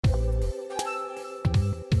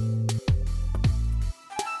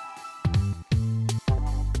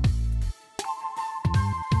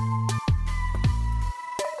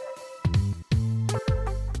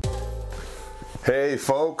Hey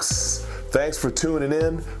folks, thanks for tuning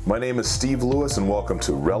in. My name is Steve Lewis and welcome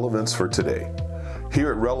to Relevance for Today.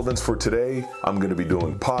 Here at Relevance for Today, I'm going to be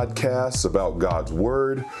doing podcasts about God's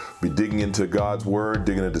Word, be digging into God's Word,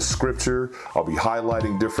 digging into Scripture. I'll be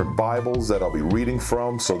highlighting different Bibles that I'll be reading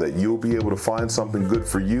from so that you'll be able to find something good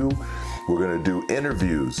for you. We're going to do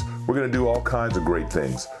interviews. We're going to do all kinds of great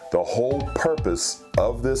things. The whole purpose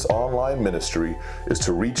of this online ministry is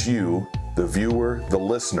to reach you, the viewer, the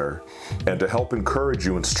listener, and to help encourage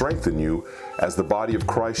you and strengthen you as the body of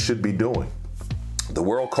Christ should be doing. The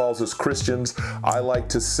world calls us Christians. I like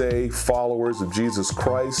to say followers of Jesus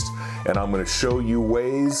Christ, and I'm going to show you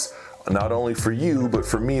ways, not only for you, but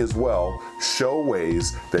for me as well, show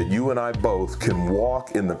ways that you and I both can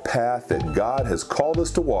walk in the path that God has called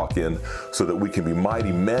us to walk in so that we can be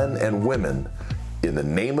mighty men and women in the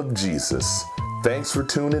name of Jesus. Thanks for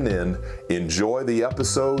tuning in. Enjoy the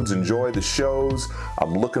episodes, enjoy the shows.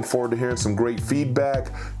 I'm looking forward to hearing some great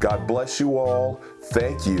feedback. God bless you all.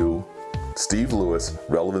 Thank you. Steve Lewis,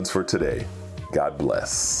 Relevance for Today. God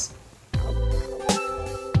bless.